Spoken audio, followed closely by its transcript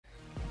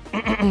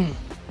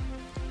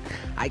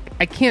I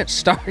can't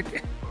start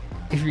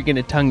if you're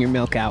gonna tongue your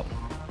milk out.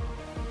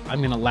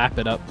 I'm gonna lap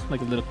it up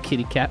like a little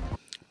kitty cat.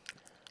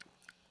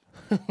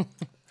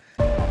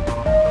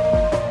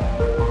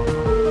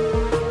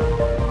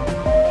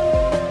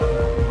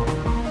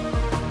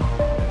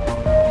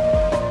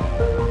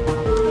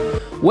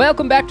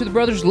 Welcome back to the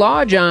Brothers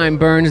Lodge. I'm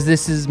Burns.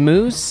 This is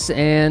Moose,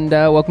 and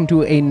welcome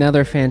to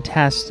another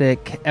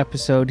fantastic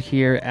episode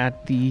here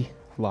at the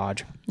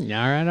Lodge.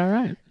 Yeah, all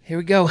right. Here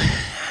we go.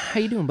 How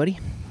you doing, buddy?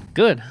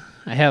 Good.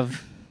 I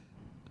have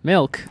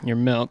milk. Your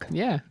milk.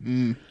 Yeah.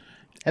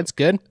 That's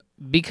good.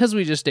 Because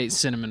we just ate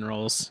cinnamon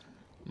rolls,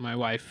 my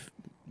wife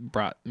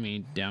brought me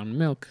down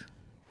milk.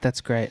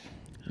 That's great.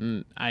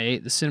 And I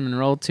ate the cinnamon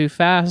roll too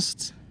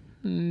fast.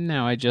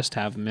 Now I just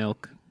have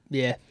milk.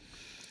 Yeah.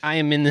 I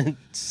am in a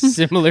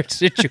similar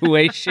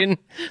situation,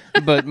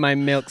 but my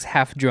milk's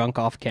half drunk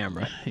off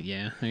camera.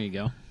 Yeah, there you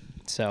go.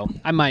 So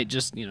I might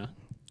just,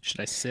 should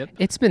I sip?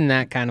 it's been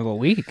that kind of a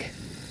week.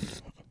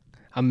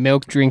 A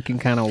milk drinking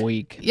kind of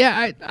week.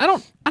 Yeah, I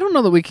don't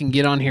know that we can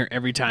get on here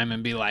every time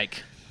and be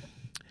like,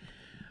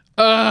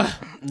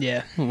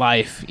 Yeah.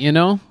 life, you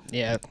know?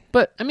 Yeah.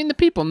 But I mean the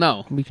people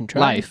know. We can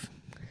try. Life.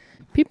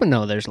 People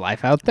know there's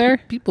life out there.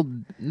 People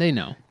they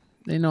know.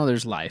 They know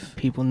there's life.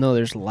 People know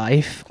there's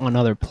life on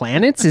other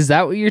planets. Is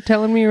that what you're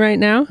telling me right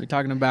now? We're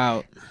talking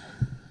about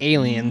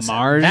Aliens.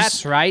 Mars.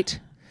 That's right.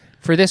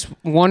 For this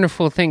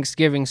wonderful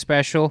Thanksgiving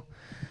special,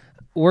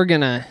 we're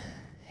going to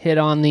hit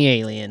on the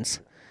aliens.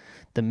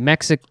 The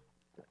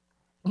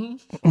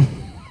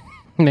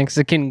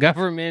Mexican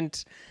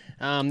government,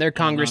 their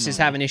Congress is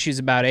having issues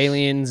about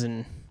aliens,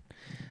 and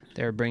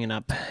they're bringing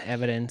up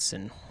evidence.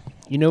 And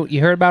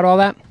you heard about all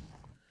that?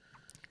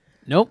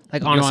 Nope.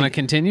 Like, you honestly- want to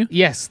continue?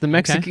 Yes, the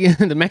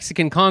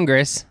Mexican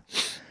Congress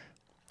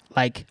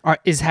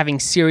is having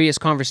serious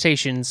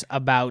conversations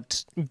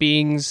about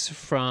beings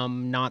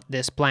from not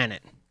this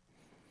planet.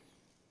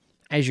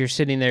 As you're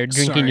sitting there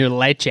drinking Sorry. your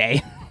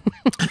leche.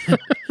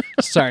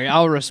 Sorry,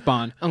 I'll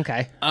respond.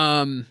 Okay.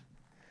 Can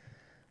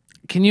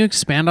you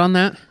expand on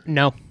that?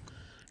 No,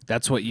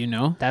 That's what you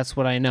know? that's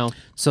what I know.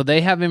 So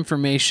they have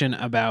information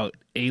about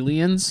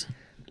aliens?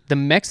 The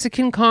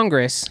Mexican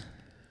Congress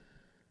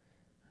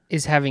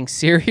is having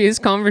serious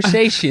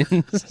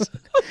conversations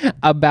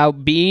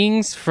about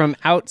beings from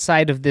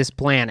outside of this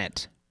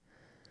planet.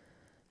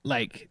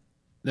 Like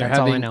they're That's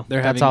all having I know.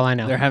 They're That's having, all I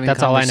know. They're having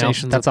That's all I know.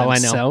 conversations That's with all I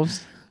know.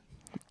 themselves?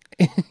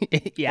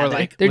 Yeah, Or they're,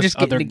 like they're with just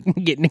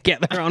getting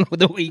together on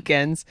the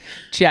weekends,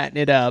 chatting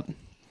it up.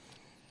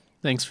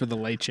 Thanks for the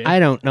leche. I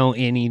don't know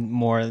any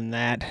more than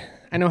that.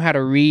 I know how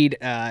to read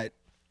a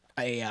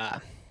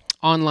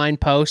online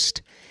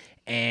post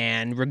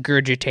and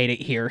regurgitate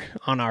it here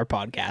on our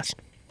podcast.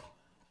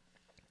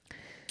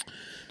 Did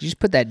you just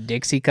put that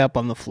Dixie cup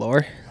on the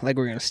floor like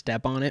we're going to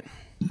step on it?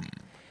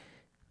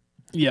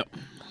 Yep.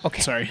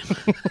 Okay. Sorry.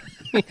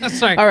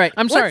 Sorry. All right.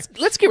 I'm sorry.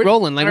 Let's get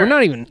rolling. Like, all we're not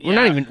right.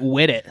 even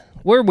with it.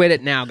 We're with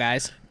it now,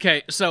 guys.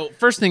 Okay, so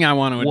first thing I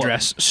want to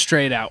address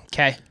straight out.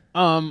 Okay.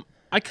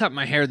 I cut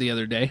my hair the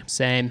other day,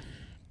 Same.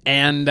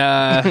 and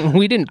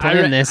We didn't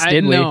plan this,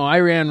 did we? No, I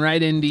ran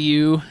right into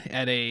you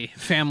at a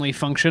family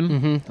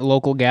function, A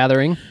local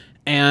gathering.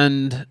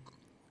 and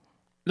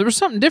there was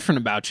something different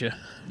about you.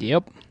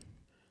 Yep.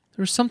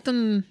 There was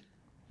something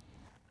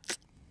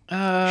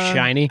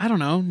Shiny. I don't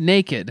know,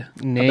 naked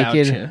about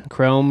you. Naked.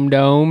 Chrome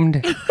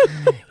domed.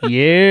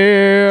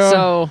 Yeah.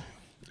 So,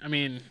 I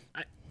mean,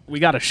 we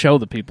got to show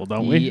the people,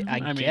 don't we? Yeah, I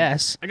mean,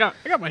 guess. I got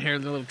my hair a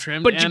little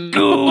trimmed, But and you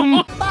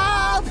goom.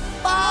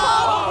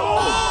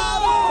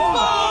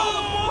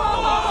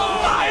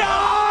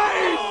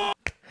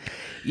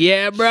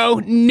 Yeah, bro.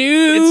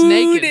 Nude It's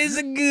naked. as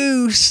a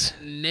goose.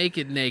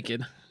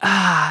 naked.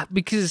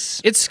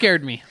 Because It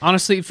scared me.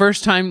 Honestly,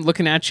 first time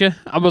looking at you,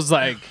 I was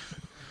like,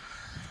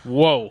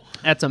 whoa.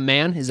 that's a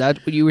man. Is that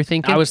what you were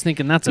thinking? I was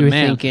thinking that's You a were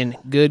man. thinking,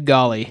 good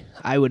golly,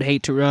 I would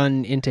hate to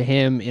run into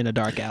him in a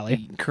dark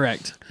alley.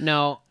 Correct.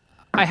 No,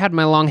 I had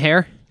my long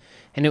hair,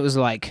 and it was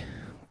like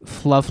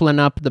fluffling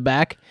up the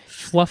back.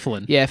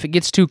 Fluffling. Yeah, if it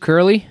gets too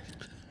curly,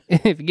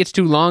 if it gets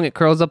too long, it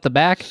curls up the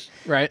back.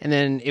 Right. And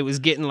then it was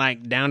getting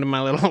like down to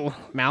my little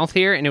mouth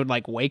here, and it would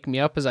like wake me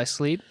up as I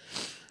sleep.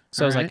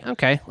 So I was like,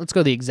 okay, let's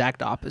go the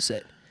exact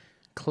opposite.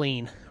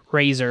 Clean,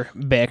 razor,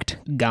 bicked,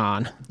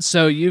 gone.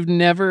 So you've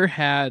never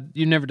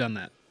done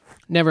that.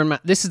 Never.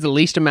 This is the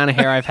least amount of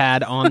hair I've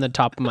had on the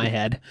top of my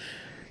head,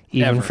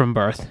 even Ever. from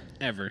birth.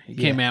 Ever. You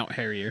came out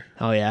hairier.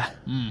 Oh yeah.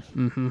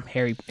 Mm-hmm.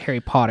 Harry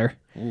Potter.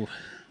 Ooh.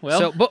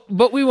 Well, So,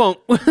 but we won't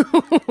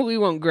we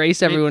won't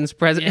grace everyone's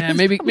presence. yeah,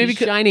 maybe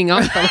shining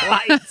up the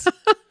lights.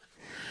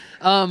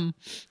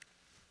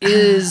 Do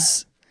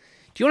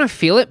you want to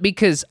feel it?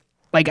 Because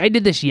like I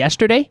did this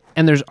yesterday,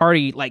 and there's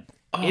already like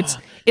it's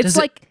does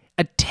like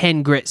a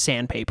 10 grit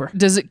sandpaper.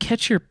 does it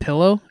catch your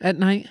pillow at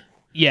night?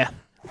 Yeah,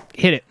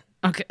 hit it.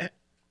 Okay.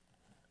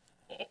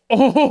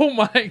 Oh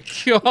my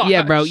god.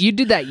 Yeah, bro, you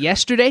did that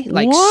yesterday,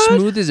 like What?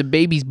 smooth as a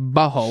baby's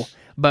butthole.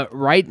 But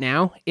right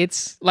now,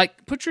 it's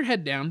Like, put your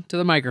head down to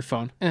the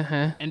microphone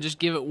uh-huh. and just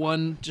give it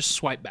one, just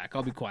swipe back.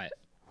 I'll be quiet.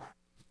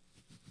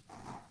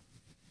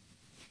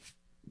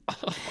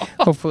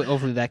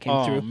 Hopefully that came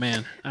Oh through.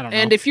 man, I don't know.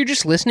 And if you're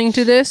just listening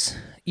to this,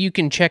 you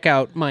can check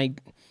out my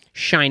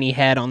shiny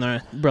head on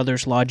the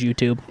Brothers Lodge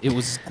YouTube. it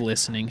was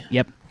glistening.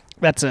 Yep.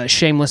 That's a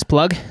shameless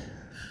plug.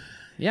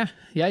 Yeah.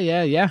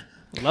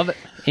 Love it.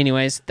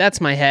 Anyways, that's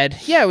my head.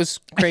 Yeah, it was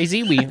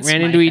crazy. We That's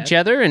ran my into head. each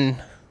other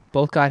and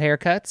both got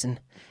haircuts. And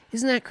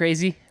isn't that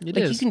crazy? It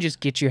You is. can just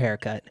get your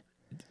haircut.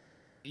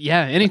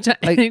 Yeah,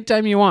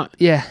 anytime you want.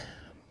 Yeah.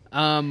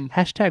 Um,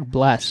 Hashtag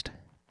blessed.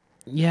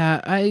 yeah,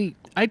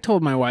 I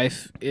told my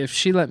wife if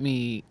she let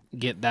me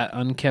get that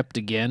unkept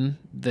again,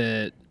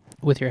 that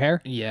With your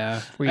hair?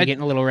 yeah, Were you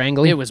getting a little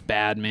wrangly? it was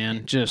bad,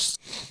 man.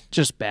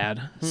 Just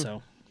bad.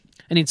 So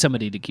I need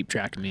somebody to keep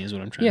track of me, is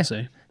what I'm trying Yeah. to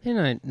say.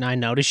 And I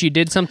noticed you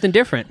did something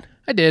different.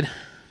 I did.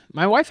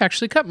 My wife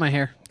actually cut my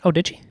hair. Oh,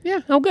 did she? Yeah.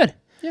 Oh, good.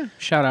 Yeah.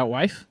 Shout out,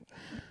 wife.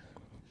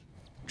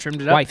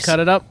 Trimmed it up, Wives. cut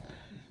it up,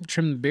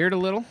 trimmed the beard a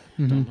little.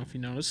 Don't know if you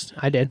noticed.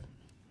 I did.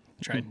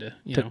 Tried to,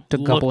 Took a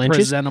look couple inches.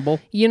 presentable.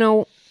 You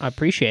know, I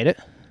appreciate it.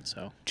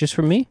 So Just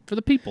for me, for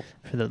the people,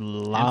 for the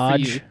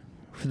lodge, you.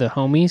 for the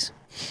homies,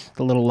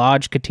 the little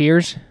lodge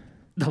cateers.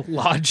 the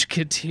lodge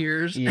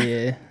cateers.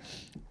 Yeah.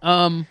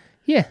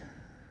 Yeah.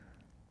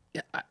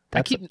 Yeah.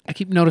 I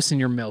keep noticing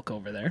your milk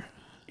over there.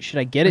 Should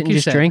I get it Like and you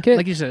just said, drink it?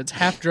 Like you said, it's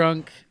half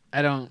drunk.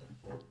 I don't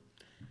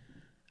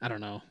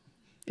know.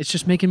 It's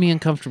just making me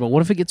uncomfortable.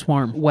 What if it gets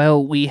warm?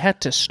 Well, we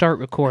had to start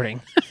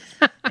recording,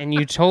 and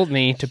you told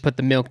me to put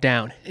the milk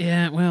down.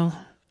 Yeah, well,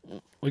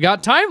 we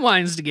got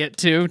timelines to get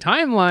to.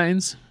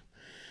 Timelines.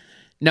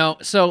 No,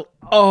 so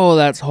Oh,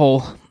 that's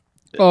whole.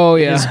 Oh,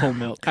 it yeah. is whole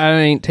milk. I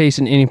ain't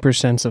tasting any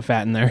percents of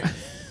fat in there.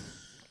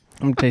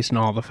 I'm tasting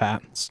all the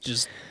fat. It's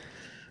just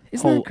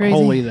Isn't that crazy?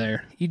 wholly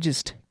there. You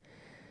just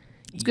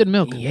It's good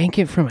milk. yank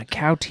it from a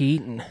cow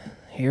teat, and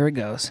here it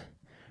goes.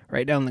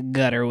 Right down the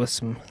gutter with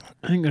some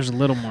I think there's a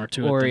little more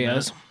to it than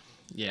Oreos. that.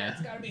 Yeah.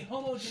 It's gotta be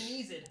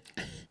homogeneized.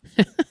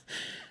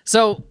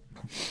 So,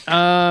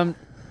 I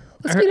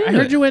get into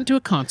heard it. you went to a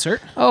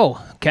concert.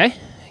 Oh, okay.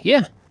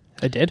 Yeah,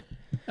 I did.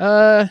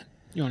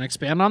 You want to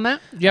expand on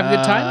that? Did you have a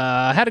good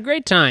time? Had a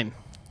great time.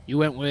 You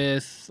went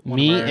with one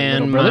Me of our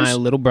and little brothers. my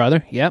little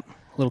brother. Yep,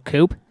 little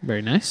Coop.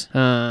 Very nice.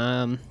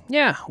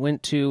 Yeah,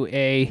 went to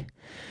a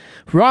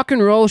rock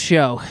and roll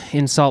show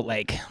in Salt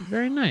Lake.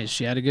 Very nice.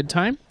 You had a good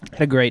time.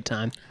 Had a great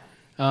time.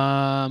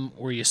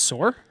 Were you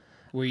sore?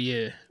 Were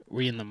you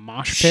in the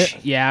mosh pit?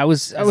 Yeah, I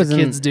was As the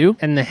kids do?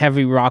 in the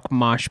heavy rock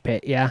mosh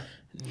pit. Yeah,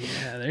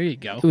 Yeah, there you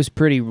go. it was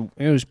pretty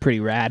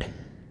rad.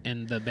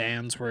 And the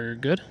bands were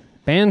good.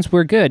 Bands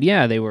were good.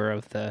 Yeah, they were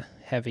of the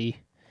heavy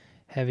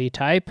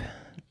type.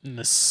 And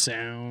the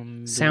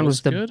sound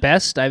Was the good.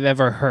 best I've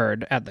ever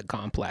heard at the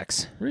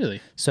complex. Really?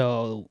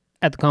 So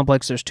at the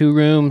complex, there's 2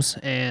 rooms,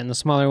 and the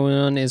smaller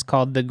one is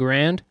called the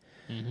Grand.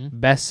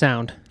 Best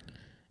sound.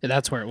 Yeah,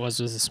 that's where it was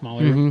the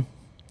smaller room.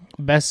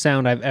 Best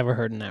sound I've ever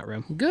heard in that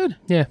room. Good.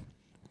 Yeah.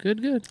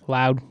 Good.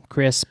 Loud,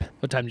 crisp.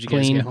 What time did you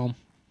Clean. guys get home?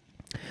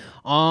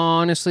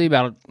 Honestly,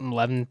 about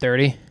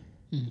 11:30.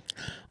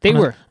 They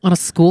were on a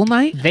school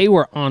night?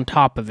 on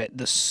top of it.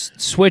 The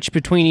switch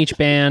between each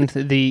band,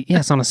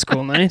 yes, on a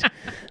school night.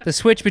 The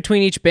switch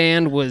between each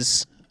band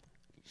was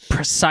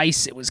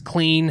precise. It was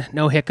clean,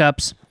 no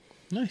hiccups.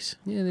 Nice.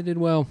 Yeah, they did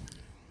well.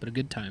 But a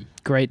good time.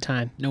 Great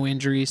time. No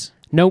injuries.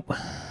 Nope,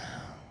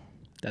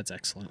 That's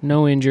excellent.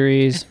 no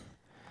injuries.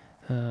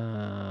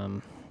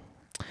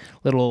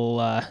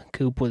 Little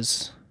Coop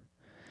was.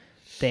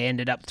 They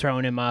ended up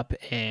throwing him up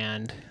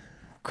and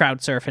crowd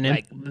surfing him.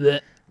 Like, bleh.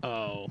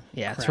 Oh.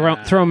 Yeah,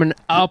 crap. throw him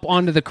up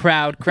onto the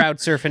crowd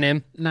surfing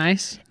him,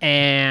 Nice.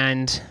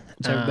 and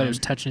So everybody was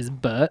touching his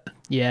butt.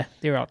 yeah,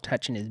 they were all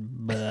touching his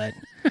butt.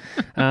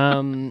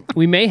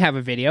 We may have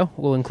a video.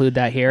 We'll include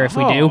that here if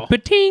we do. Oh.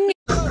 Ba-ting!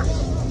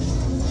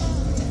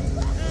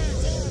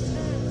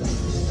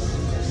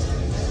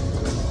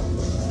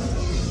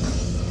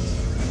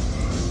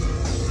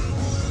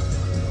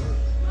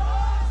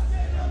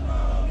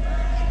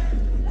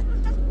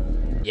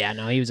 Yeah,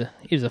 no, he was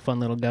a fun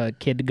little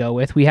kid to go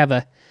with. We have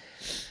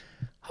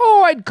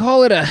I'd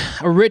call it a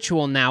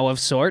ritual now of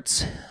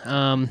sorts.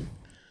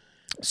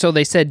 So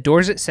they said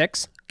doors at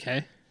 6,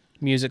 Okay.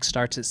 music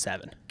starts at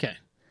 7. Okay.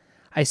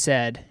 I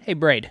said, hey,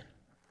 Braid.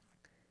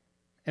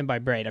 And by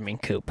Braid, I mean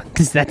Coop,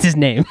 because that's his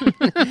name.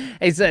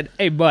 I said,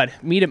 hey, bud,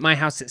 meet at my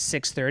house at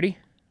 6:30,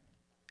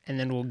 and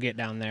then we'll get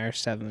down there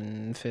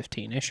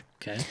 7:15-ish.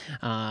 Okay.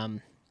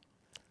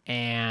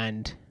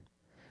 And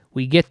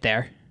we get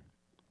there.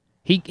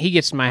 He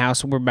gets to my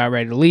house, we're about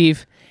ready to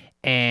leave,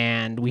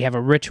 and we have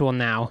a ritual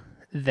now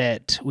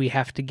that we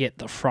have to get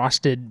the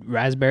frosted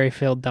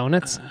raspberry-filled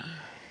donuts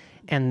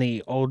and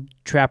the Old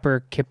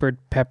Trapper Kippered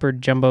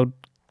Peppered Jumbo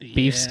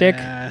beef stick.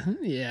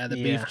 Yeah, the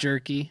Yeah. beef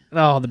jerky.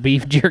 Oh, the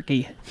beef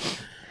jerky.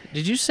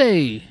 Did you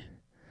say...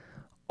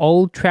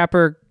 Old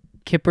Trapper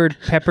Kippered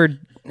Peppered.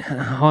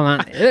 Hold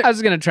on. I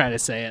was going to try to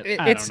say it.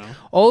 I It's don't know.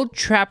 Old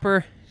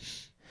Trapper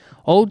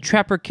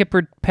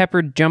Kippered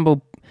Peppered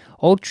Jumbo.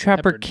 Old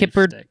Trapper Peppered beef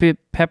Kippered stick.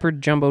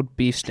 Peppered Jumbo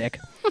beef stick.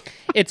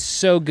 It's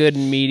so good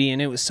and meaty, and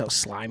it was so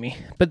slimy.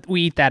 But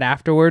we eat that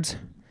afterwards,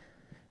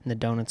 and the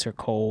donuts are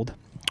cold.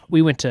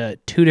 we went to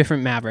 2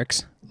 different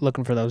Mavericks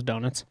looking for those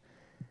donuts.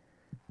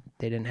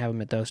 They didn't have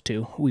them at those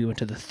 2. We went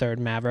to the 3rd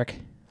Maverick.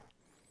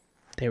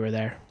 They were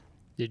there.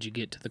 Did you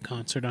get to the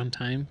concert on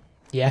time?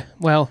 Yeah.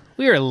 Well,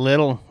 we were a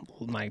little,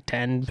 like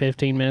 10,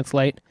 15 minutes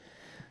late.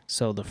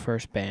 So the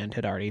first band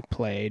had already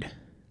played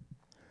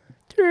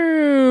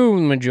through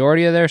the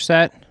majority of their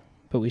set,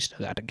 but we still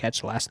got to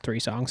catch the last 3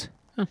 songs.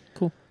 Oh,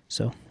 cool.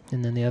 So,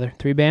 and then the other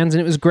 3 bands,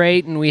 and it was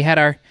great. And we had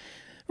our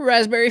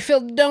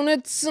raspberry-filled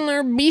donuts and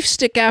our beef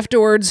stick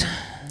afterwards.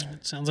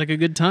 It sounds like a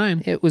good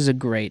time. It was a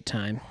great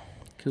time.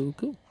 Cool,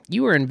 cool.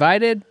 You were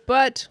invited,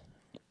 but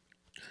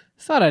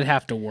Thought I'd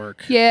have to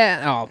work.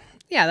 yeah,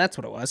 that's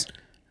what it was.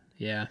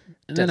 Yeah.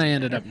 And Doesn't then I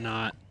ended matter. up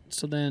not.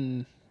 So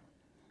then,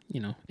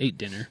 ate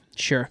dinner.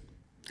 Sure.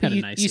 Had a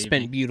you nice you evening.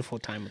 spent beautiful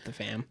time with the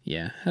fam.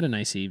 Yeah, had a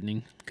nice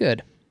evening.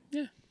 Good.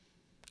 Yeah.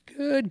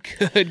 Good.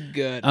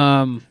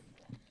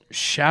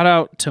 Shout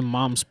out to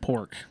Mom's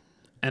Pork.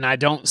 And I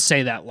don't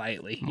say that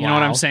lightly. You know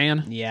what I'm Wow.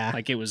 saying? Yeah.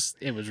 Like it was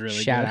really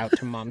Shout good. out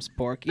to Mom's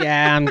Pork.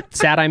 Yeah, I'm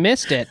sad I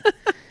missed it.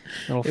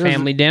 Little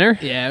family dinner.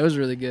 Yeah, it was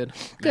really good.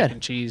 Good. Mac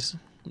and cheese.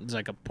 It was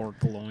like a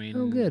pork loin.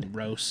 Oh, good.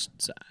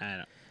 Roast.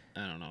 I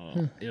don't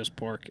know. It was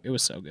pork. It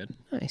was so good.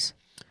 Nice.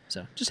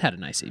 So just had a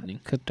nice evening.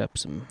 Cooked up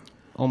some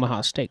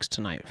Omaha steaks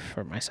tonight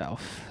for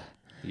myself.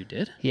 You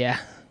did? Yeah.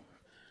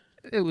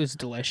 It was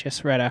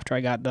delicious right after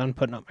I got done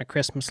putting up my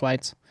Christmas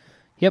lights.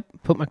 Yep,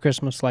 put my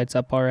Christmas lights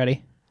up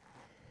already.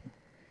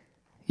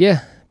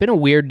 Yeah, been a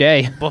weird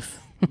day.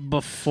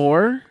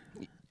 Before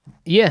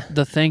Yeah,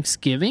 the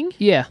Thanksgiving?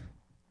 yeah.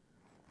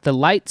 The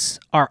lights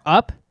are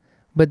up,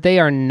 but they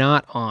are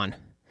not on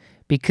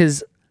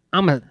because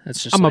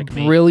That's just I'm like a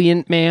me.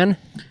 brilliant man.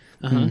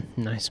 Uh-huh.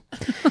 Nice.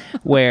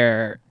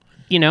 Where,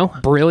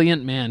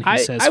 Brilliant man, he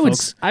says, I would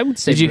folks. I would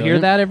say Did you hear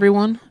brilliant. that,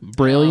 everyone?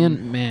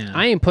 Brilliant man.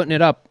 I ain't putting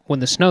it up when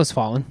the snow's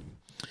falling.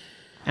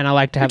 And I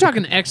like to You're have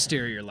talking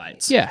exterior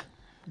lights. Yeah.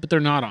 But they're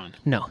not on.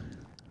 No.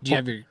 Do you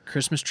have your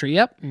Christmas tree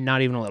up?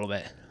 Not even a little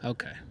bit.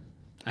 Okay.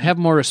 I have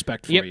more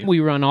respect for Yep, you. we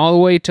run all the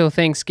way till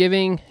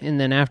Thanksgiving, and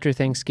then after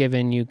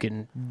Thanksgiving, you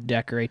can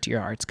decorate to your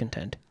heart's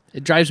content.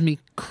 It drives me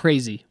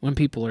crazy when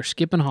people are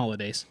skipping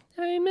holidays.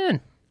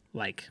 Amen.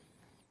 Like,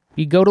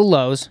 You go to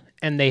Lowe's,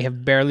 and they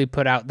have barely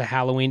put out the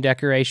Halloween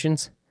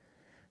decorations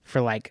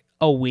for like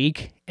a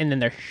week, and then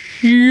they're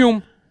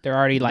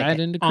already like Right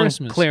into on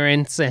Christmas.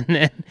 clearance, and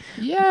then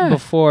yeah.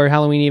 before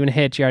Halloween even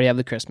hits, you already have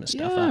the Christmas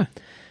stuff Yeah. up.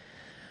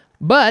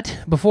 But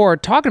before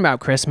talking about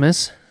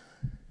Christmas,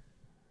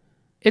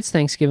 it's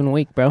Thanksgiving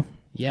week, bro.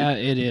 Yeah,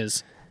 it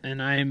is.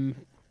 And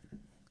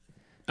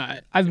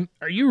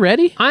are you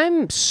ready?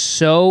 I'm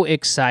so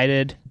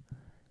excited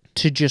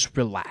to just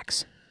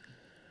relax.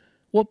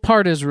 What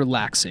part is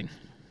relaxing?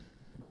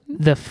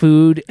 The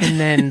food and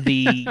then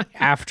the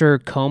after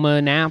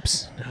coma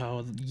naps,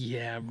 Oh,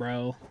 yeah,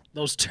 bro.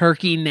 Those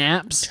turkey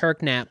naps.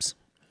 Turk naps.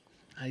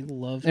 I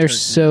love They're turkey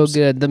so naps.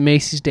 good. The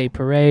Macy's Day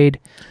Parade,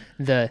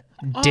 the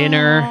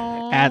dinner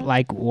at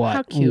like how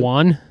what, cute.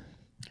 1?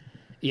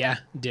 Yeah,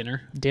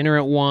 dinner. Dinner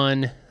at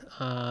 1,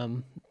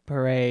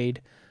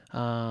 parade,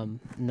 and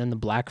then the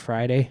Black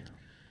Friday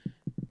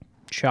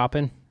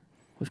shopping.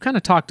 We've kind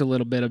of talked a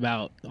little bit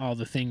about all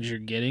the things you're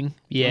getting on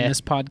Yeah.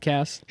 this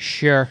podcast.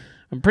 Sure.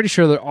 I'm pretty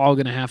sure they're all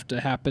going to have to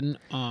happen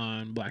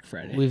on Black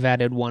Friday. We've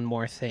added one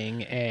more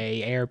thing,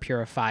 a air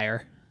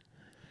purifier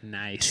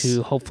Nice.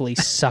 to hopefully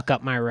suck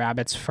up my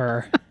rabbit's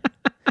fur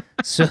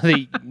so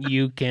that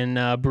you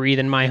can breathe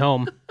in my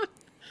home.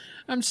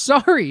 I'm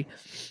sorry.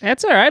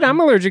 That's all right.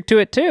 I'm allergic to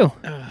it too.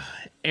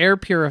 Air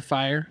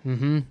purifier.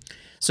 Mm-hmm.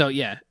 So,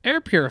 yeah,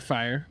 air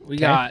purifier. We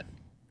got,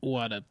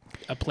 what, a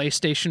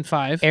PlayStation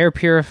 5? Air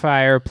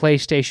purifier,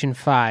 PlayStation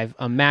 5,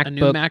 a MacBook,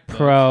 new MacBook.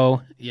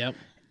 Pro, Yep.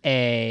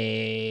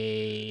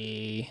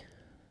 I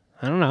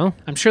don't know,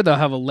 I'm sure they'll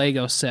have a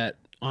Lego set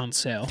on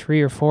sale.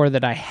 3 or 4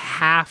 that I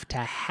have to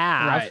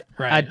have.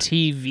 Right. A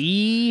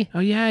TV. Oh,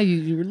 yeah,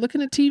 you were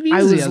looking at TVs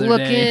I the was other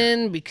looking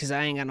day. because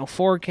I ain't got no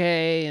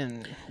 4K,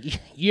 and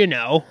you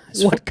know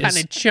what kind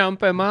is- of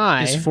chump am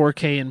I? Is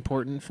 4K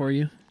important for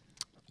you?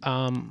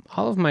 All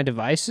of my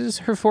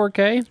devices are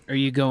 4K. Are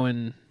you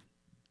going,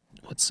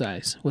 what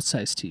size? What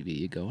size TV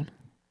you going?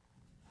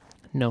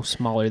 No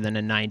smaller than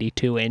a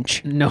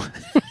 92-inch. No.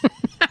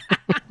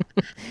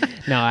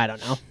 No, I don't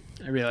know.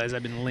 I realize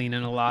I've been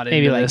leaning a lot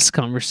Maybe into like- this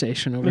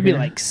conversation over Maybe here.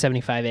 like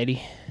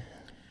 7580.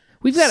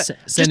 We've got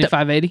just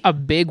 7580? a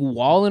big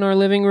wall in our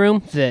living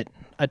room that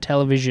a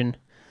television.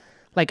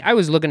 Like I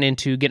was looking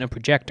into getting a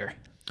projector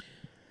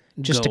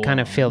just to Go kind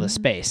of on. fill the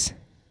space,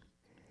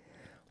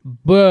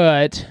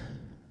 but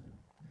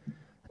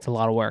it's a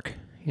lot of work.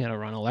 You got to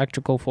run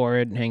electrical for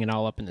it and hang it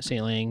all up in the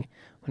ceiling.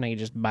 When I could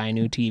just buy a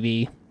new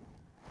TV,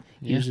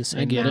 use the I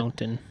same get it.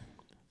 mount, and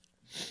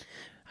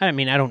I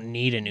mean I don't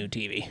need a new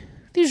TV.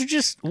 These are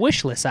just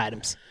wish list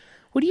items.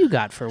 What do you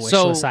got for wish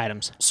list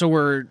items? So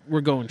we're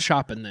going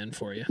shopping then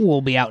for you.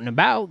 We'll be out and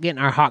about getting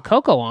our hot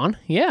cocoa on.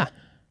 Yeah.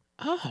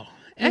 Oh,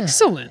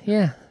 excellent.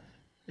 Yeah.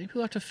 Maybe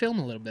we'll have to film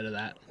a little bit of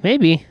that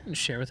Maybe. and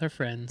share with our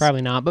friends.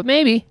 Probably not, but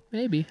maybe.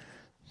 Maybe.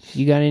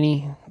 You got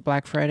any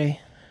Black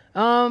Friday?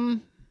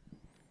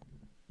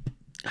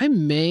 I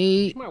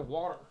may. My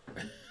water.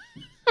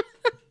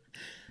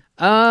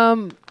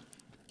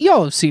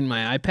 Y'all have seen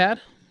my iPad.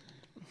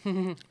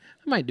 I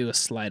might do a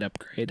slight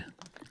upgrade.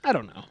 I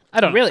don't know.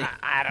 I don't Really?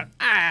 I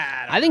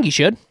I think you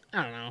should.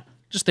 don't know.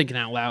 Just thinking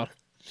out loud.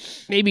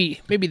 Maybe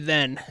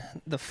then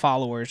the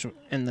followers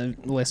and the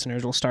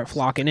listeners will start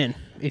flocking in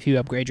if you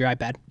upgrade your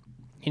iPad.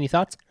 Any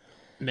thoughts?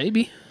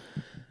 Maybe.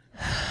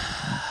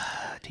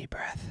 Deep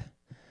breath.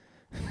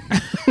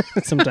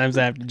 Sometimes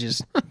I have to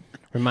just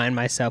remind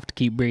myself to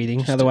keep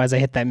breathing. Otherwise, I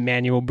hit that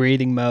manual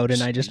breathing mode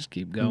and I just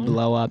keep going.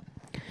 blow up.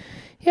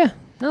 Yeah,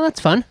 no, that's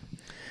fun.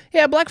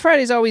 Yeah, Black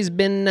Friday's always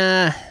been,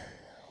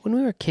 when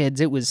we were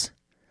kids, it was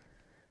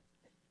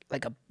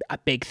like a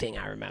big thing,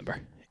 I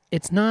remember.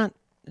 It's not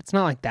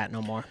like that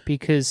no more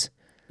because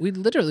We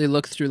literally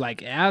looked through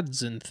like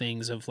ads and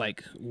things of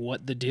like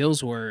what the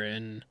deals were,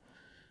 and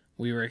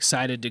we were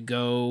excited to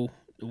go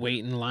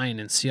wait in line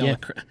and see all Yeah.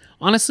 the.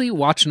 Honestly,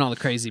 watching all the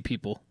crazy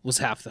people was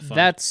half the fun.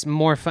 that's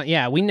more fun.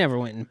 Yeah, we never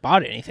went and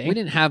bought anything. we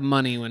didn't have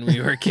money when we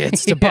were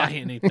kids to buy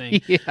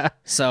anything, Yeah.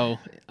 so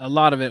a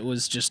lot of it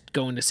was just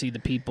going to see the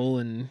people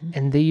and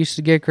And they used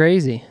to get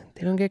crazy.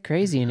 They don't get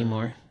crazy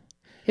anymore.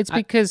 It's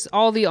because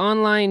all the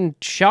online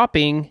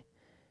shopping,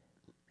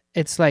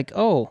 it's like,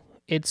 oh,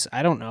 it's,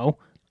 I don't know,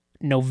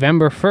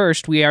 November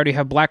 1st, we already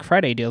have Black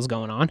Friday deals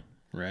going on.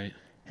 right.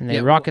 And they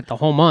Yeah, rock it the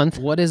whole month.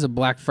 What is a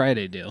Black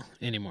Friday deal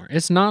anymore?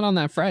 It's not on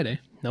that Friday.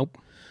 Nope.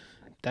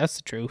 That's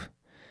the truth.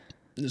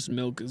 This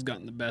milk has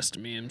gotten the best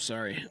of me. I'm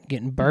sorry.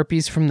 Getting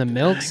burpees from the I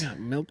milks. got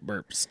milk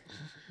burps.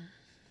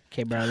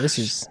 Okay, bro, this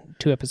is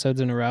 2 episodes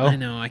in a row. I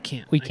know. I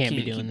can't. We I can't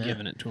be doing keep that.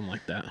 Giving it to him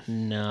like that.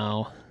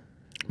 No.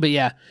 But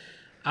yeah,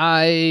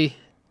 I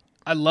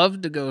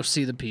love to go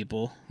see the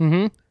people.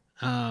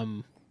 Mm-hmm.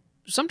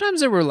 Sometimes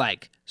there were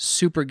like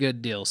super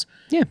good deals.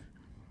 Yeah.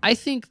 I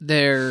think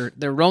they're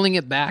rolling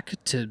it back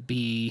to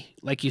be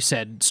like you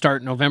said,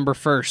 start November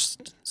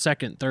 1st,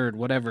 2nd, 3rd,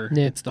 whatever.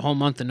 Yeah. It's the whole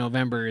month of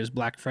November is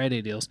Black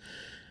Friday deals.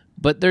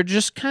 But they're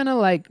just kind of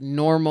like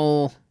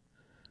normal,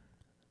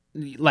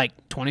 like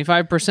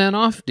 25%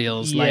 off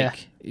deals. Yeah.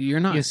 Like you're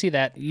not You'll see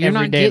that you're every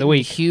not day of the getting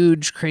week.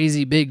 huge,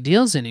 crazy, big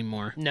deals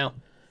anymore. No.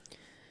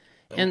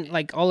 And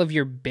like all of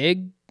your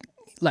big,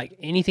 like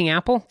anything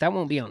Apple, that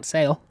won't be on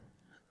sale.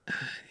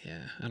 Yeah,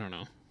 I don't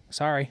know.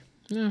 Sorry.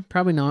 Yeah,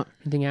 probably not.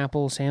 Anything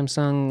Apple,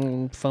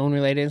 Samsung, phone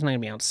related is not going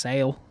to be on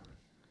sale.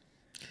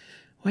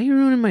 Why are you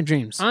ruining my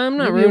dreams? I'm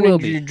not Maybe it will ruining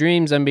be. your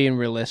dreams. I'm being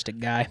realistic,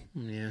 guy.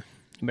 Yeah.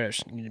 You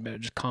better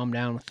just calm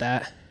down with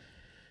that.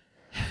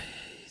 You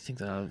think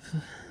the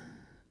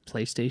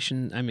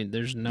PlayStation? I mean,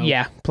 there's no.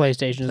 Yeah,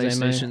 PlayStations.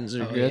 PlayStations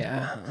are good.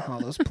 Yeah, all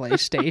those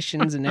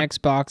PlayStations and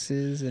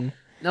Xboxes and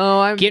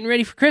No, I'm. getting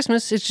ready for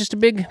Christmas. It's just a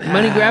big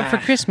money grab for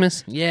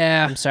Christmas.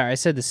 Yeah. I'm sorry, I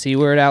said the C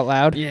word out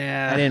loud.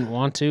 Yeah. I didn't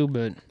want to,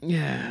 but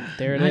Yeah.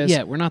 There it Not is.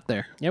 yet. We're not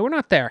there. yeah, we're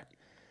not there.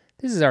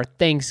 This is our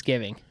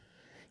Thanksgiving.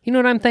 You know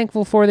what I'm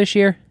thankful for this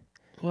year?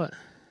 What?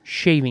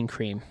 Shaving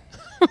cream.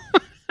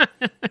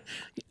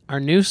 Our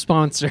new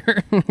sponsor.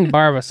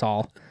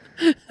 Barbasol.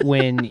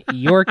 When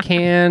your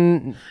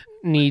can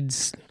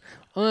needs...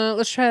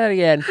 let's try that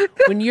again.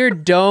 When your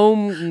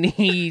dome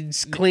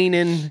needs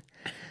cleaning...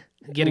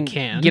 Get a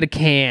can. Get a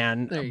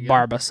can. There you go.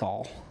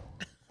 Barbasol.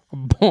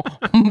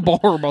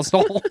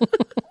 Barbasol.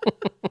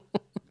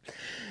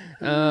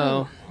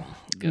 Oh.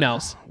 No.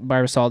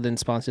 Barbasol didn't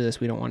sponsor this.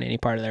 We don't want any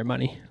part of their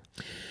money.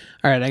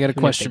 All right, I got a Even if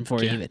question they for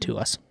gave you. it to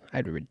us,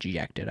 I'd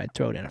reject it. I'd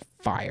throw it in a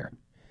fire.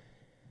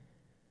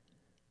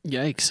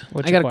 Yikes.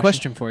 What's I your got a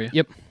question for you.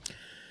 Yep.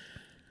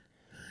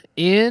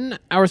 In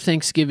our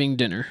Thanksgiving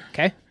dinner,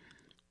 Okay.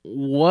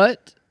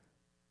 what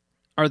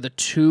are the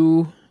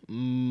two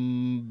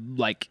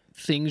like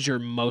things you're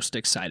most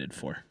excited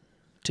for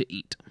to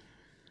eat?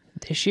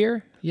 This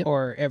year Yep.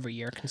 or every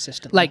year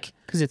consistently? Like-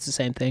 because it's the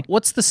same thing.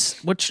 What's the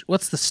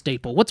what's the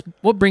staple?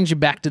 What brings you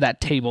back to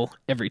that table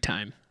every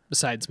time?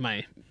 Besides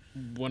my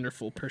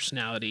wonderful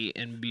personality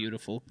and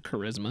beautiful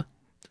charisma.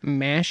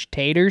 Mashed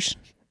taters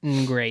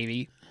and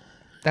gravy.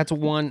 That's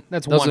one.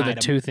 That's Those one are the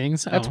item. two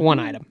things. That's Oh, one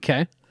item.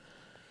 Okay.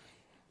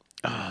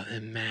 Oh,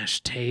 the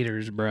mashed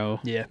taters, bro.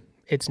 Yeah.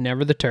 It's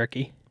never the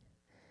turkey.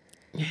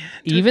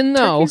 Even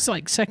though, Turkey's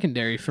like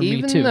secondary for me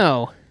even too.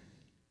 though,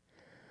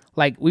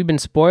 like we've been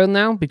spoiled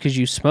now because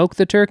you smoke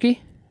the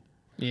turkey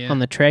Yeah. on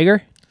the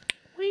Traeger.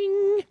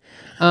 Wing.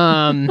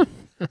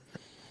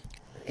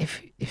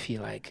 If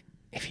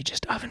you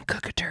just oven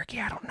cook a turkey,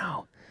 I don't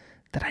know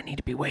that I need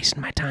to be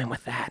wasting my time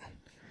with that.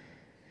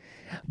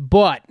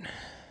 But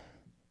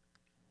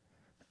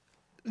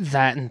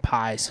that and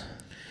pies,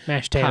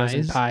 mashed potatoes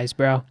and Pies? pies,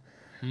 bro.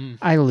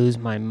 I lose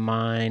my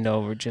mind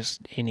over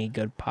just any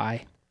good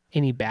pie,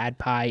 any bad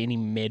pie, any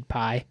mid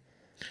pie.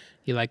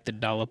 You like the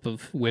dollop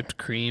of whipped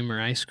cream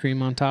or ice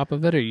cream on top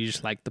of it, or you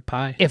just like the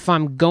pie? If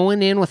I'm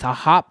going in with a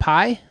hot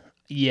pie,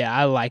 yeah,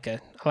 I like a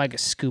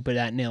scoop of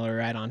that Niller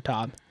right on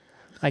top,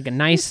 like a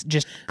nice,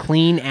 just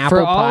clean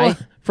apple pie.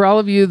 For all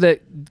of you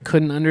that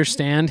couldn't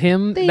understand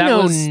him, They that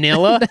know was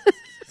Nilla.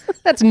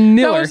 That's that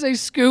Niller. was a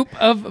scoop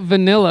of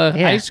vanilla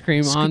Yeah, ice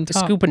cream on a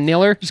top. scoop of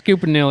Niller.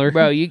 Scoop of Niller.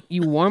 Bro, you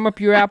warm up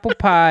your apple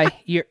pie.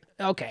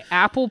 Okay,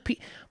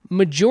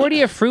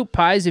 majority of fruit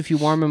pies, if you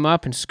warm them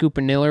up and scoop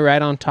vanilla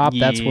right on top,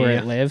 that's where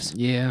it lives.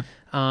 Yeah.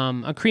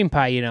 A cream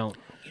pie, you don't.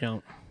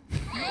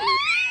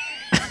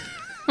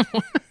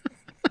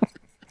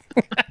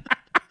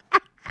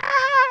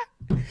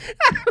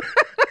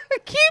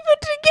 Keep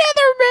it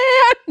together,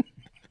 man.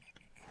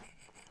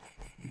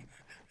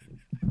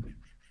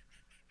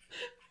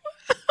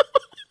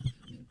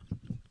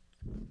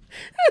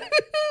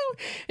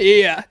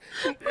 Yeah.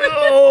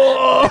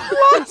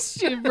 Oh,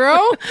 lost you,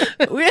 bro.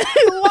 We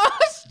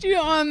lost you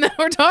on that.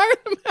 We're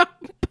talking about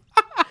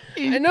pie.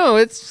 I know,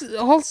 it's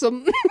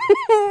wholesome.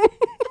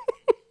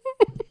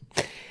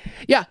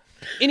 Yeah.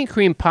 Any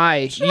cream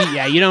pie,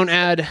 you don't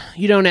add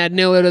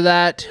Nilla to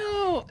that.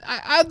 No,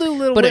 I'll do a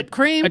little But whipped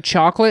cream. A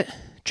chocolate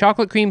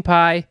cream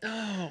pie,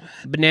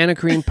 banana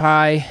cream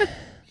pie,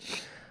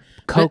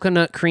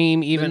 coconut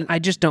cream. Even I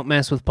just don't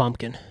mess with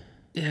pumpkin.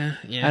 Yeah.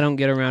 I don't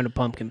get around to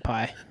pumpkin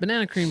pie.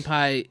 Banana cream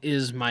pie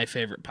is my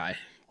favorite pie.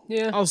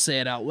 Yeah, I'll say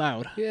it out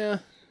loud. yeah.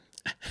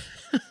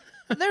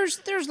 There's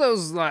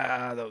those those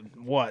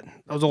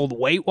old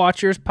Weight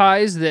Watchers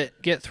pies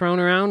that get thrown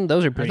around.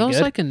 Those are Are pretty those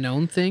good. like a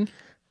known thing?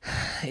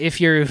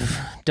 If you've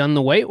done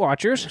the Weight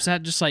Watchers, Is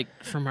that just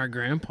like from our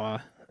grandpa?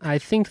 I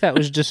think that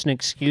was just an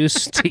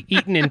excuse to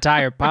eat an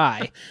entire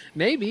pie.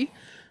 Maybe.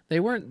 They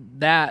weren't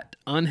that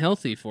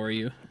unhealthy for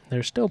you.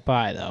 They're still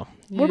pie though.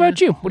 Yeah, What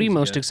about you? What are you that's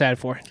most good. excited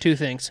for? Two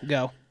things.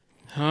 Go.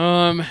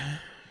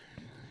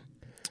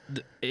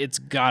 It's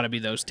got to be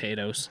those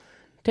potatoes.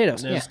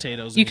 Potatoes. Those Yeah.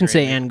 potatoes. You and can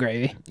say gravy. and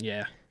gravy.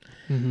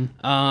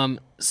 Yeah.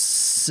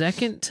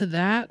 Second to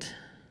that,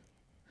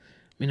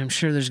 I mean, I'm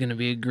sure there's going to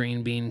be a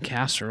green bean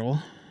casserole.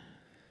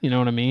 You know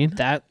what I mean?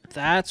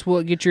 That's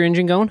what gets your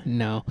engine going?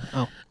 No.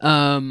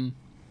 Oh.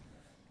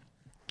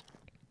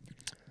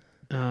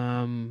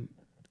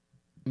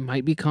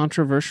 Might be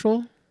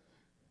controversial.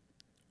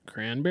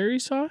 Cranberry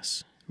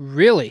sauce.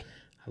 Really?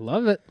 I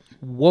love it.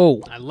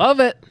 Whoa. I love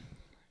it.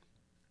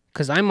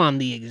 Because I'm on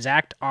the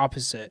exact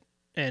opposite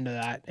end of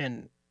that,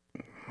 and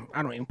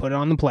I don't even put it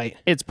on the plate.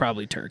 It's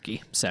probably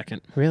turkey.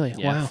 Second. Really?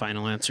 Yeah. Wow.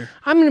 Final answer.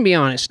 I'm going to be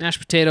honest. Mashed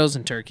potatoes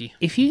and turkey.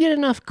 If you get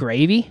enough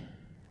gravy,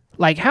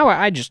 like how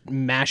I just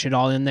mash it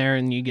all in there,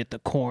 and you get the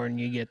corn,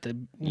 you get the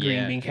green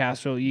Yeah. bean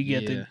casserole, you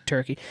get Yeah. the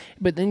turkey,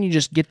 but then you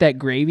just get that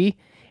gravy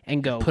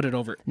and go Put it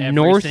over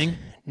north, everything.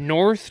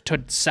 north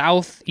to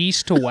south,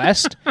 east to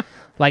west,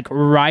 like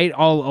right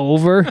all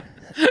over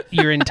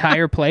your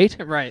entire plate.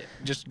 Right.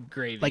 Just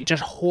gravy. Like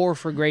just whore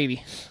for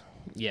gravy.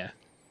 yeah.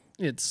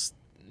 It's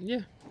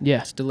Yeah.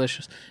 it's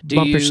delicious.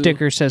 Bumper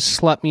sticker says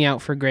 "Slut me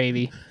out for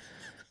gravy,"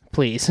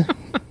 please.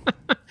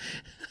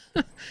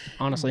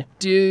 Honestly,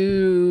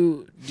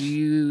 Do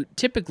you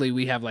typically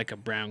we have like a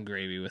brown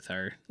gravy with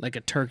our like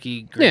a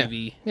turkey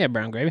gravy? yeah,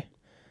 brown gravy.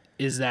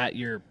 Is that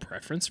your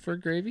preference for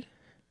gravy?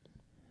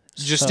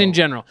 Just So- in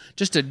general,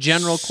 just a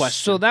general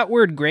question. So that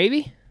word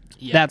gravy,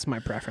 Yeah. that's my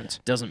preference.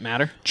 Doesn't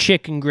matter.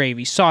 Chicken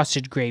gravy,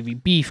 sausage gravy,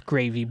 beef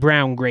gravy,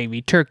 brown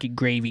gravy, turkey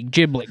gravy,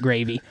 giblet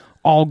gravy,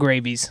 all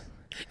gravies.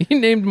 You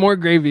named more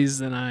gravies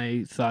than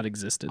I thought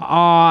existed.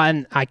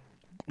 And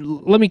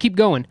let me keep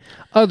going.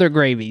 Other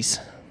gravies.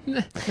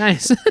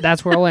 Nice.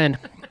 That's where I'll end.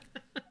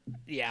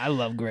 Yeah, I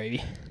love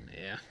gravy.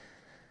 Yeah.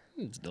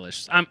 It's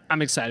delicious.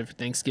 I'm excited for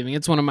Thanksgiving.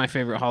 It's one of my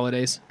favorite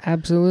holidays. I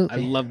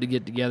Absolutely. love to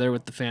get together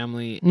with the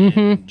family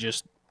and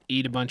just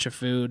eat a bunch of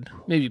food,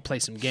 maybe play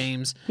some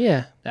games.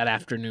 Yeah. That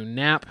afternoon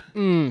nap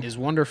is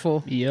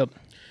wonderful. Yep.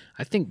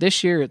 I think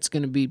this year it's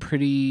going to be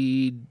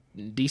pretty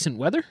decent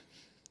weather.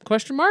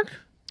 Question mark?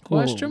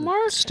 Question Well,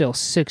 mark? it's still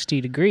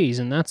 60 degrees,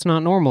 and that's not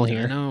normal I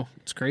here. know.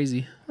 It's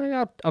crazy.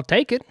 I'll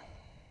take it.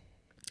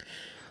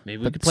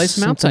 Maybe we could play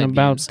some Something outside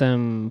about games.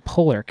 them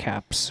polar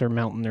caps are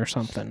melting or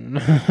something.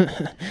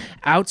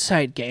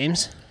 Outside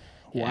games.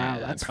 Yeah, Wow,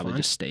 I'd that's probably fun.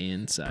 just stay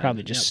inside.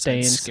 Probably just Outside's stay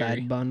inside,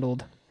 scary.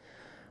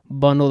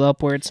 bundled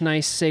up where it's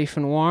nice, safe,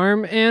 and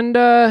warm. And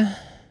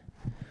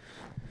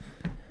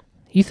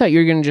you thought you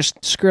were gonna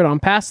just skirt on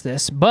past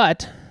this,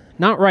 but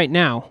not right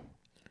now,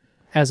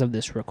 as of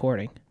this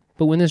recording.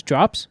 But when this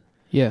drops,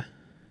 Yeah.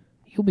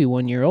 you'll be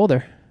 1 year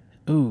older.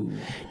 Ooh.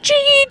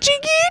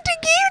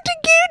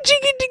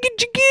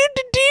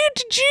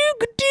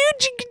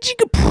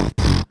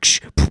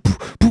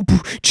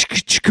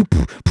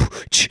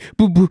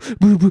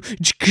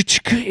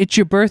 It's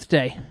your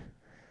birthday.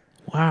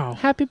 Wow.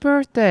 Happy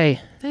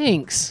birthday.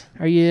 Thanks.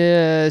 Are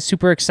you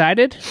super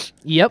excited?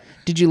 Yep.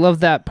 Did you love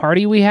that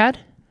party we had?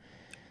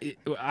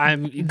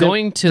 I'm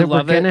going to that we're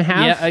love it. gonna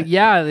have?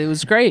 Yeah, it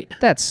was great.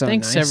 That's so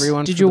Thanks, nice.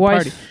 everyone, Did for your the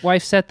wife party.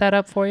 wife set that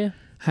up for you?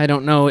 I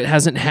don't know. It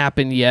hasn't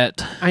happened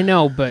yet. I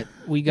know, but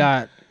we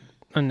got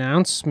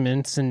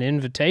announcements and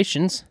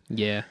invitations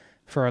Yeah.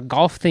 for a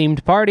golf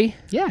themed party.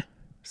 Yeah.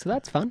 So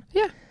that's fun.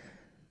 Yeah.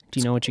 Do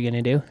you know what you're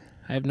gonna do?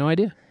 I have no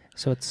idea.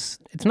 So it's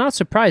not a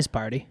surprise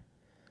party,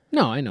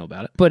 No, I know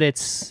about it. but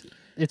it's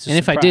a And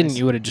if I didn't, surprise.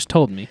 you would have just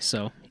told me.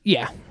 So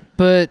Yeah,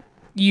 but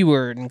you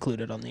were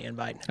included on the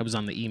invite. I was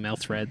on the email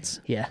threads.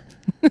 Yeah,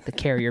 the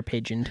carrier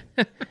pigeoned.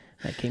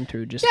 That came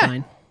through just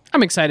Yeah.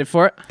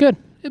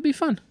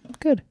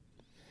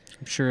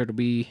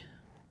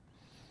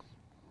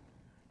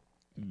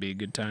 Be a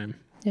good time.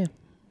 Yeah.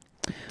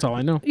 That's all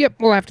I know. Yep,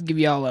 we'll have to give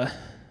you all a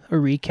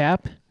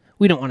recap.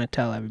 We don't want to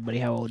tell everybody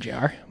how old you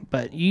are,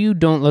 but you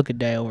don't look a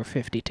day over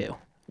 52.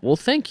 Well,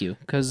 thank you,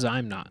 because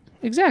I'm not.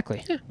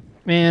 Exactly. Yeah.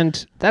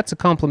 And that's a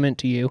compliment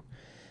to you.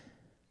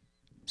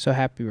 So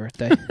happy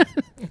birthday.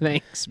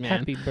 Thanks, man.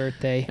 Happy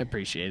birthday. I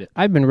appreciate it.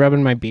 I've been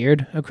rubbing my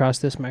beard across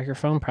this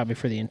microphone probably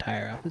for the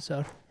entire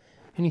episode.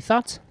 Any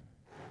thoughts?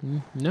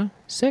 No.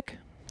 Sick?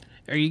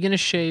 Are you going to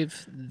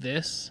shave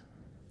this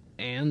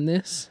and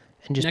this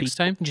And just next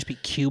be, time? Just be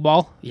cue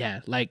ball?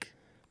 Yeah, like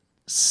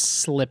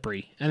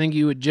slippery. I think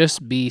you would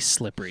just be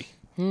slippery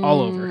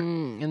all over.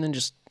 And then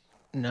just,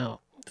 no.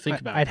 Think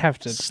about I'd it. have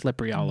to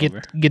Slippery all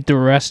over. get the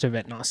rest of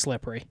it not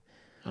slippery.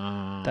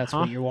 Uh-huh. That's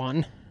what you're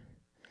wanting.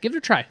 Give it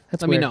a try.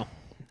 That's Let weird. me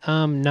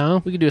know.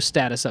 No. We could do a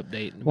status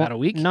update in about a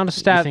week. Not a You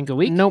stat. think a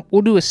week? Nope.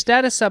 We'll do a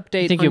status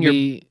update think on you'll your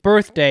be-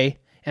 birthday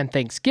and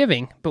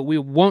Thanksgiving, but we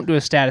won't do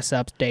a status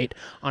update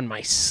on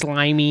my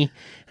slimy,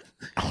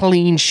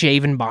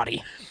 clean-shaven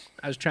body.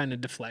 I was trying to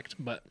deflect,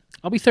 but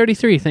I'll be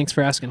 33. Thanks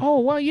for asking. Oh,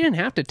 well, you didn't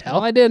have to tell.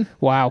 Well, I did.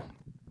 Wow.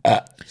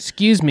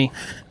 Excuse me.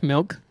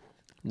 Milk?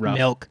 Rough.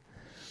 Milk.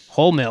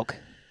 Whole milk.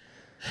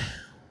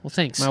 Well,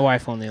 thanks. My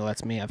wife only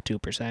lets me have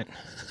 2%.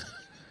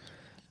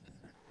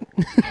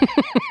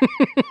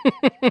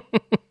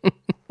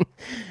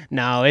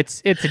 No,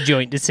 it's a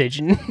joint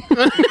decision.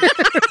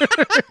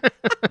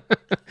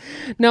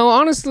 No,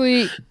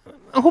 honestly,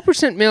 a whole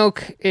percent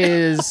milk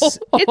is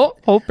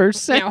whole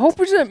percent. yeah, whole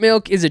percent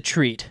milk is a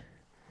treat.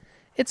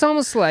 It's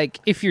almost like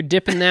if you're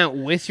dipping that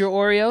with your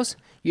Oreos,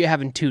 you're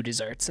having 2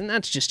 desserts, and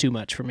that's just too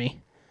much for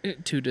me.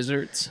 2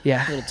 desserts.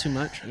 Yeah. A little too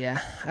much.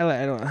 Yeah,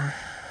 I don't.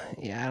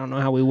 Yeah, I don't know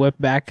how we whip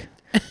back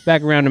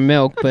around to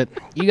milk, but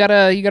you got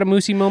a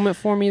moosey moment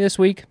for me this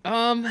week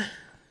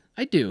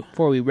I do.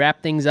 before we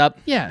wrap things up.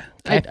 Yeah,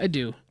 Okay. I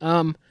do.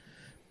 I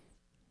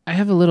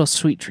have a little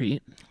sweet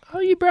treat. Oh,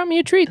 you brought me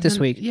a treat this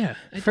week. Yeah.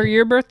 For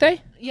your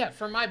birthday? Yeah,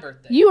 for my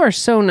birthday. You are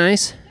so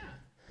nice.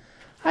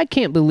 I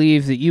can't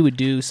believe that you would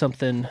do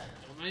something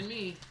Don't mind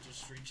me.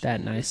 Just reach that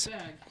in this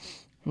nice. bag.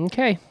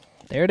 Okay,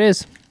 there it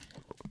is.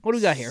 What do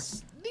we got here?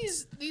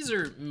 These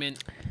are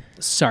mint.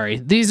 Sorry,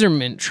 these are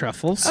mint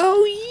truffles.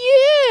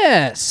 Oh,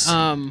 yes.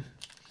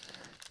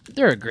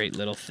 They're a great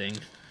little thing.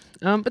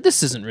 But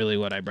this isn't really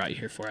what I brought you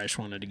here for. I just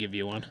wanted to give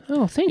you one.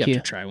 Oh, thank You you.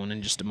 have to try one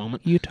in just a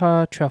moment.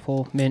 Utah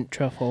truffle, mint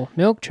truffle,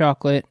 milk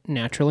chocolate,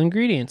 natural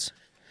ingredients.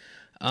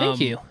 Thank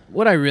you.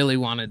 What I really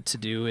wanted to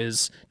do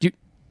is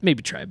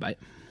maybe try a bite.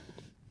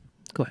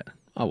 Go ahead.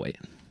 I'll wait.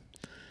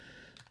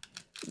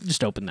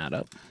 Just open that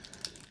up.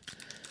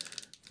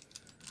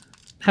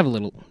 Have a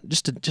little,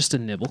 just a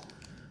nibble.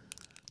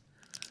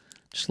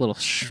 Just a little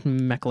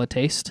schmeckle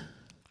taste.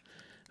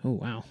 Oh,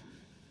 wow.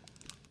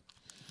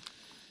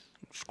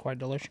 It's quite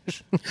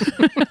delicious.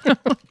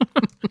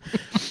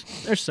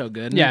 They're so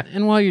good. Yeah.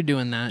 And while you're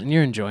doing that and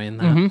you're enjoying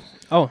that,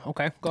 Oh,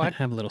 okay. Go I ahead.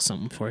 have a little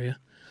something for you.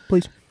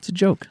 Please. It's a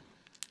joke.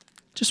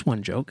 Just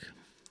one joke.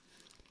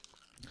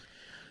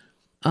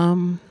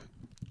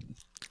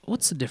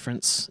 What's the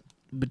difference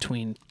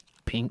between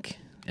pink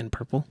and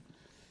purple?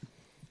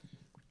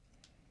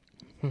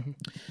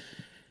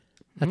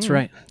 That's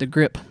right. The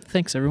grip.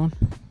 Thanks, everyone.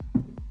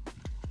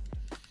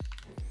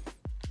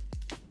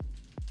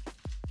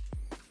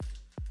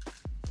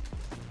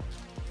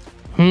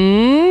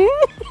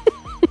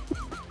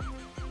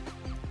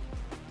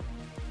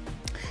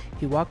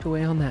 He walked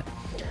away on that.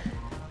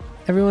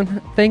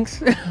 Everyone,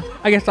 thanks.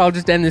 I guess I'll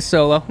just end this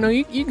solo. No,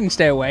 you can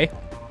stay away.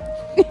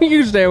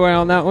 You can stay away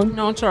on that one.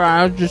 No, it's all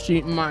right. I was just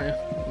eating my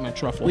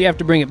truffle. We have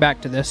to bring it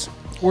back to this.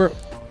 You're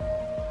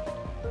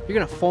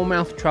gonna full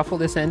mouth truffle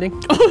this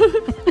ending?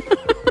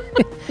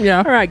 Yeah.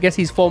 All right, guess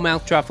he's full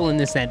mouth truffle in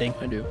this ending.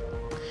 I do.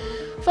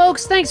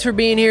 Folks, thanks for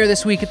being here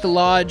this week at the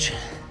lodge.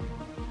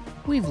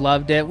 We've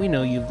loved it. We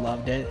know you've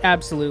loved it.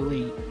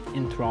 Absolutely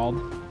enthralled.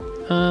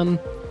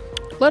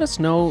 Let us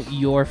know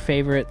your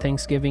favorite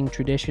Thanksgiving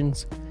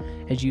traditions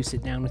as you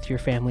sit down with your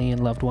family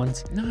and loved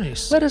ones.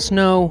 Nice. Let us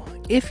know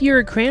if you're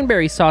a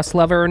cranberry sauce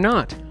lover or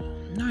not.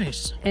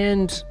 Nice.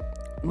 And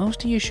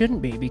most of you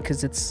shouldn't be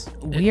because it's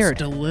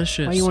weird. It's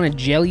delicious. Why you want to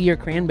jelly your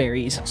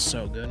cranberries?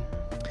 So good.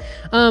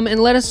 And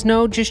let us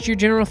know just your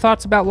general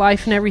thoughts about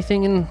life and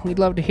everything, and we'd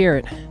love to hear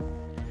it.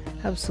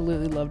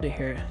 Absolutely love to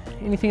hear it.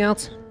 Anything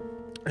else?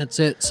 That's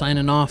it.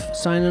 Signing off.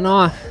 Signing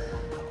off.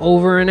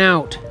 Over and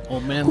out.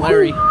 Old man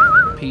Larry.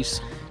 Peace.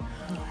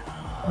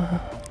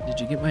 Did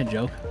you get my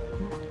joke?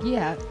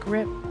 Yeah,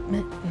 grip.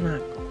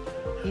 Not.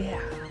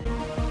 Yeah.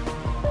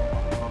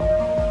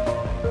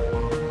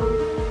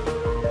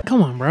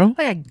 Come on, bro.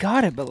 Like I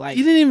got it, but like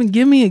You didn't even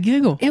give me a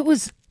giggle. it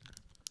was.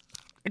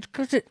 It's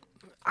because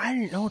I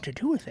didn't know what to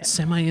do with it.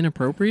 Semi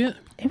inappropriate?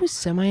 It was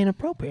semi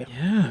inappropriate.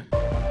 Yeah.